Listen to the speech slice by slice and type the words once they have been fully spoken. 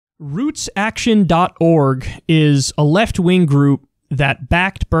RootsAction.org is a left-wing group that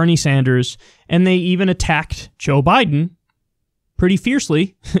backed Bernie Sanders, and they even attacked Joe Biden pretty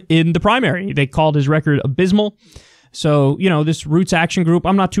fiercely in the primary. They called his record abysmal. So, you know, this Roots Action group,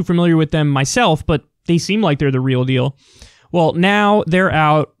 I'm not too familiar with them myself, but they seem like they're the real deal. Well, now they're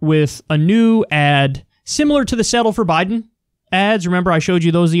out with a new ad similar to the Settle for Biden ads. Remember, I showed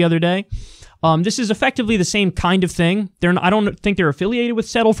you those the other day? This is effectively the same kind of thing. I don't think they're affiliated with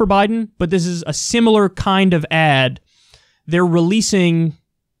Settle for Biden, but this is a similar kind of ad. They're releasing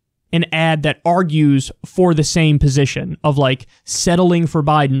an ad that argues for the same position of, like, settling for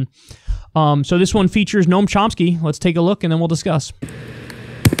Biden. So this one features Noam Chomsky. Let's take a look, and then we'll discuss.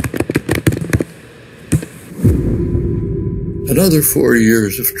 Another 4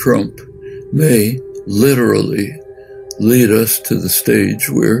 years of Trump may literally lead us to the stage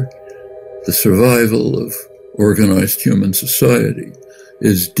where the survival of organized human society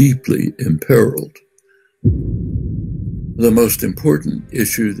is deeply imperiled. The most important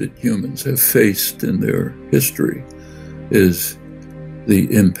issue that humans have faced in their history is the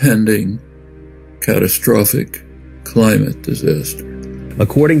impending catastrophic climate disaster.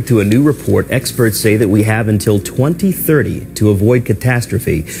 According to a new report, experts say that we have until 2030 to avoid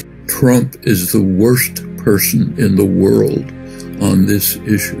catastrophe. Trump is the worst person in the world on this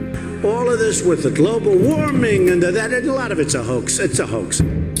issue. All of this with the global warming and that, a lot of it's a hoax. It's a hoax.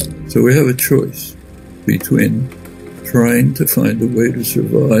 So we have a choice between trying to find a way to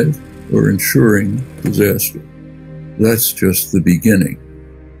survive or ensuring disaster. That's just the beginning.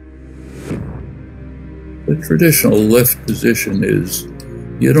 The traditional left position is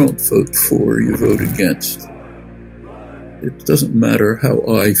you don't vote for, you vote against. It doesn't matter how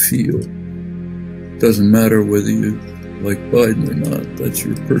I feel. It doesn't matter whether you like Biden or not. That's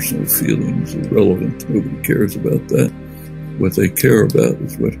your personal feelings, irrelevant. Nobody cares about that. What they care about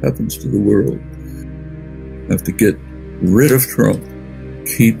is what happens to the world. Have to get rid of Trump,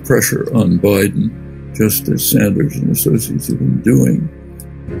 keep pressure on Biden, just as Sanders and associates have been doing.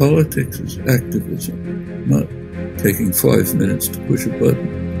 Politics is activism, not taking 5 minutes to push a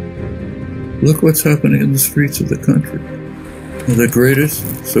button. Look what's happening in the streets of the country. The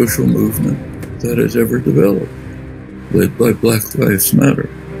greatest social movement that has ever developed, led by Black Lives Matter.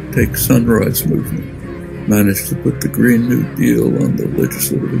 Take Sunrise Movement, managed to put the Green New Deal on the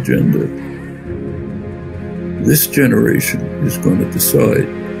legislative agenda. This generation is going to decide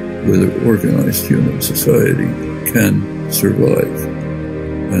whether organized human society can survive.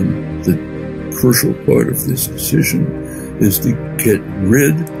 And the crucial part of this decision is to get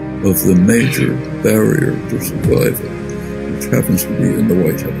rid of the major barrier to survival, which happens to be in the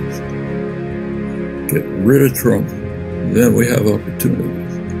White House. Get rid of Trump, then we have opportunities.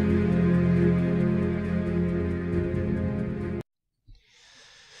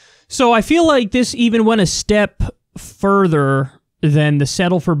 So I feel like this even went a step further than the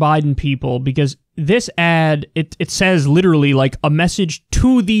Settle for Biden people, because this ad, it says literally like a message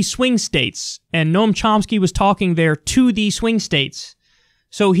to the swing states, and Noam Chomsky was talking there to the swing states.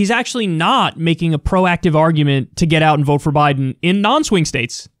 So he's actually not making a proactive argument to get out and vote for Biden in non-swing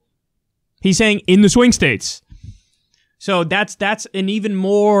states. He's saying in the swing states. So that's an even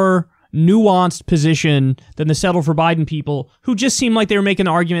more nuanced position than the Settle for Biden people, who just seemed like they were making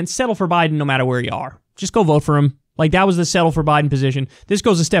the argument, settle for Biden no matter where you are. Just go vote for him. Like, that was the Settle for Biden position. This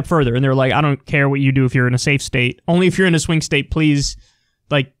goes a step further, and they're like, I don't care what you do if you're in a safe state. Only if you're in a swing state, please,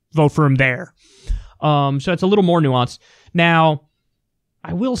 like, vote for him there. So it's a little more nuanced. Now,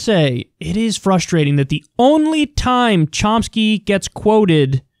 I will say, it is frustrating that the only time Chomsky gets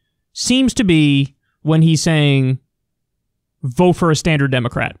quoted seems to be when he's saying, vote for a standard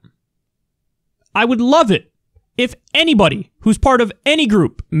Democrat. I would love it if anybody who's part of any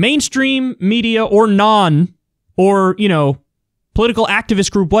group, mainstream media or non, or, you know, political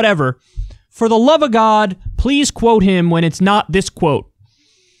activist group, whatever, for the love of God, please quote him when it's not this quote.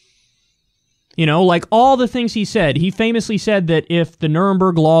 You know, like all the things he said. He famously said that if the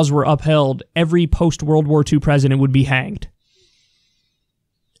Nuremberg laws were upheld, every post-World War II president would be hanged.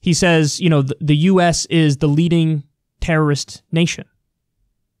 He says, you know, the U.S. is the leading terrorist nation.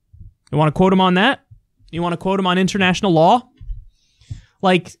 You want to quote him on that? You want to quote him on international law?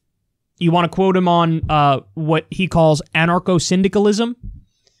 Like, you want to quote him on what he calls anarcho-syndicalism?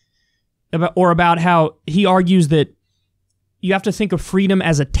 Or about how he argues that you have to think of freedom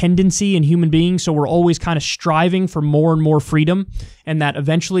as a tendency in human beings, so we're always kind of striving for more and more freedom, and that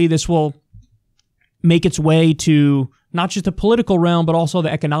eventually this will make its way to not just the political realm, but also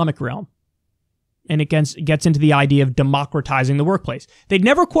the economic realm. And it gets into the idea of democratizing the workplace. They'd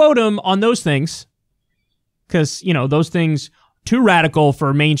never quote him on those things, because, you know, those things too radical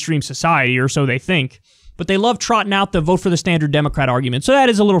for mainstream society, or so they think. But they love trotting out the vote for the standard Democrat argument. So that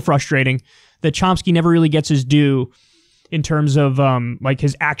is a little frustrating that Chomsky never really gets his due in terms of like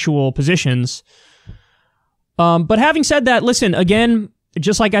his actual positions. But having said that, listen, again,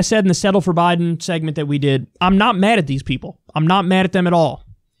 just like I said in the Settle for Biden segment that we did, I'm not mad at these people. I'm not mad at them at all.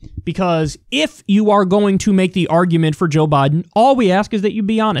 Because if you are going to make the argument for Joe Biden, all we ask is that you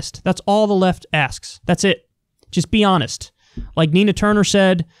be honest. That's all the left asks. That's it. Just be honest. Like Nina Turner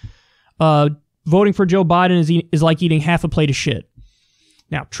said, voting for Joe Biden is like eating half a plate of shit.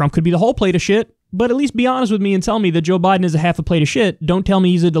 Now, Trump could be the whole plate of shit, but at least be honest with me and tell me that Joe Biden is a half a plate of shit. Don't tell me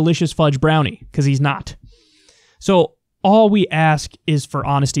he's a delicious fudge brownie, because he's not. So all we ask is for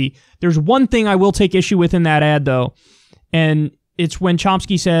honesty. There's one thing I will take issue with in that ad, though, and it's when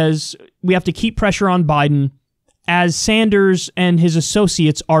Chomsky says we have to keep pressure on Biden as Sanders and his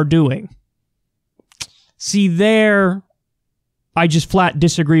associates are doing. See, there, I just flat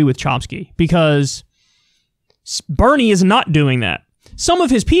disagree with Chomsky, because Bernie is not doing that. Some of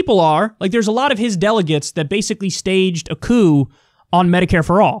his people are. Like, there's a lot of his delegates that basically staged a coup on Medicare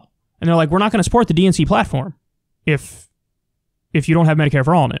for All. And they're like, we're not going to support the DNC platform if you don't have Medicare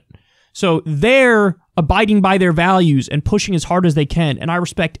for All in it. So they're abiding by their values and pushing as hard as they can. And I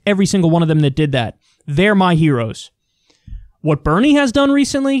respect every single one of them that did that. They're my heroes. What Bernie has done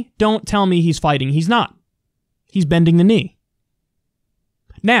recently, don't tell me he's fighting. He's not. He's bending the knee.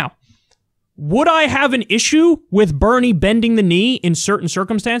 Now, would I have an issue with Bernie bending the knee in certain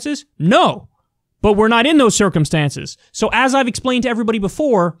circumstances? No. But we're not in those circumstances. So as I've explained to everybody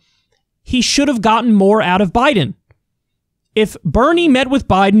before, he should have gotten more out of Biden. If Bernie met with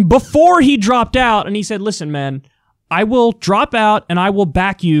Biden before he dropped out and he said, listen, man, I will drop out and I will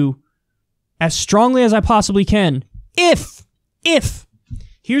back you as strongly as I possibly can. If,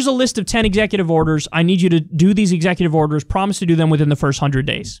 here's a list of 10 executive orders. I need you to do these executive orders. Promise to do them within the first 100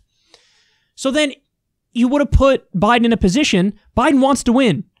 days. So then you would have put Biden in a position. Biden wants to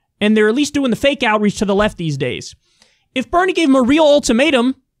win. And they're at least doing the fake outreach to the left these days. If Bernie gave him a real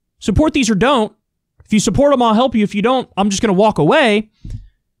ultimatum, support these or don't. If you support them, I'll help you. If you don't, I'm just going to walk away.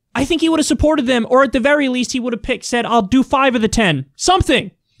 I think he would have supported them, or at the very least, he would have said, I'll do 5 of the 10.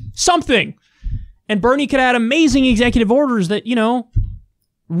 Something. And Bernie could have had amazing executive orders that,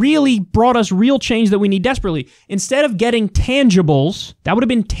 really brought us real change that we need desperately. Instead of getting tangibles, that would have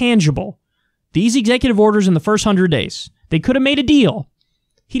been tangible. These executive orders in the first 100 days, they could have made a deal.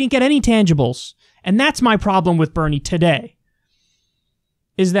 He didn't get any tangibles. And that's my problem with Bernie today,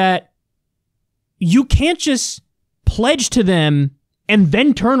 is that you can't just pledge to them and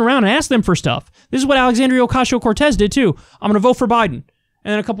then turn around and ask them for stuff. This is what Alexandria Ocasio-Cortez did too. I'm going to vote for Biden.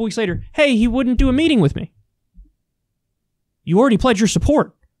 And then a couple weeks later, hey, he wouldn't do a meeting with me. You already pledged your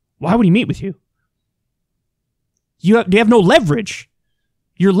support. Why would he meet with you? You have no leverage.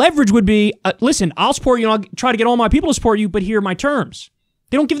 Your leverage would be, listen, I'll support you and I'll try to get all my people to support you, but here are my terms.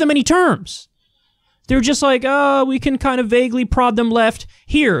 They don't give them any terms. They're just like, we can kind of vaguely prod them left.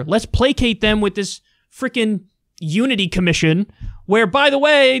 Here, let's placate them with this freaking unity commission, where, by the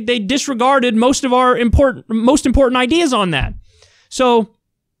way, they disregarded most of our most important ideas on that. So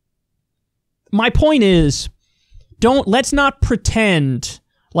my point is, let's not pretend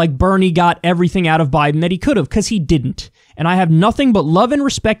like Bernie got everything out of Biden that he could have, because he didn't. And I have nothing but love and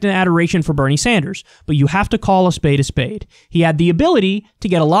respect and adoration for Bernie Sanders, but you have to call a spade a spade. He had the ability to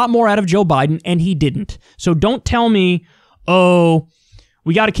get a lot more out of Joe Biden, and he didn't. So don't tell me,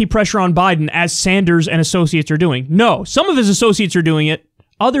 we got to keep pressure on Biden as Sanders and associates are doing. No, some of his associates are doing it,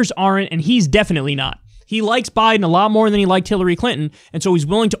 others aren't, and he's definitely not. He likes Biden a lot more than he liked Hillary Clinton, and so he's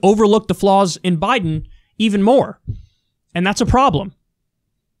willing to overlook the flaws in Biden even more. And that's a problem.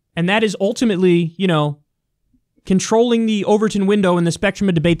 And that is ultimately, controlling the Overton window and the spectrum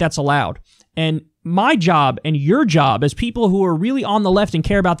of debate that's allowed. And my job and your job as people who are really on the left and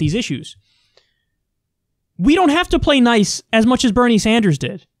care about these issues, we don't have to play nice as much as Bernie Sanders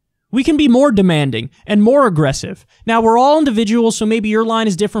did. We can be more demanding and more aggressive. Now, we're all individuals, so maybe your line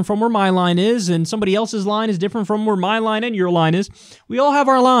is different from where my line is, and somebody else's line is different from where my line and your line is. We all have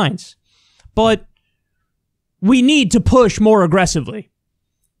our lines. But we need to push more aggressively.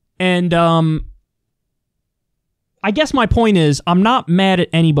 And I guess my point is, I'm not mad at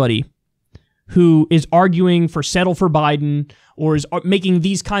anybody who is arguing for settle for Biden or is making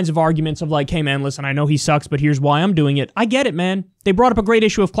these kinds of arguments of like, hey man, listen, I know he sucks, but here's why I'm doing it. I get it, man. They brought up a great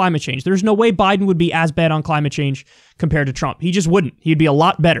issue of climate change. There's no way Biden would be as bad on climate change compared to Trump. He just wouldn't. He'd be a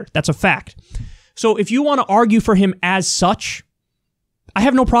lot better. That's a fact. So if you want to argue for him as such, I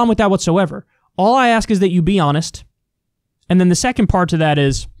have no problem with that whatsoever. All I ask is that you be honest. And then the second part to that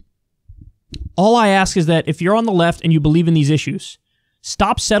is, All I ask is that if you're on the left and you believe in these issues,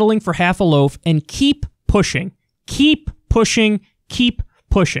 stop settling for half a loaf and keep pushing. Keep pushing. Keep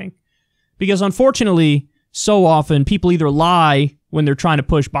pushing. Because unfortunately, so often people either lie when they're trying to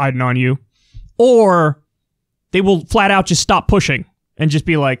push Biden on you, or they will flat out just stop pushing and just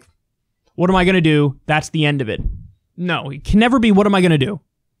be like, what am I going to do? That's the end of it. No, it can never be, what am I going to do?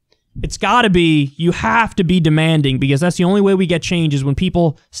 It's got to be, you have to be demanding, because that's the only way we get change, is when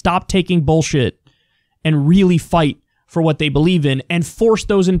people stop taking bullshit and really fight for what they believe in and force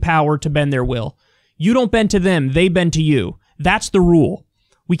those in power to bend their will. You don't bend to them, they bend to you. That's the rule.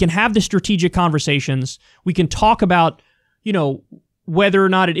 We can have the strategic conversations. We can talk about, whether or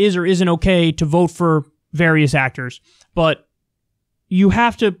not it is or isn't okay to vote for various actors. But you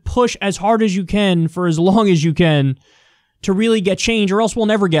have to push as hard as you can for as long as you can to really get change, or else we'll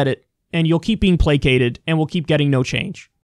never get it. And you'll keep being placated and we'll keep getting no change.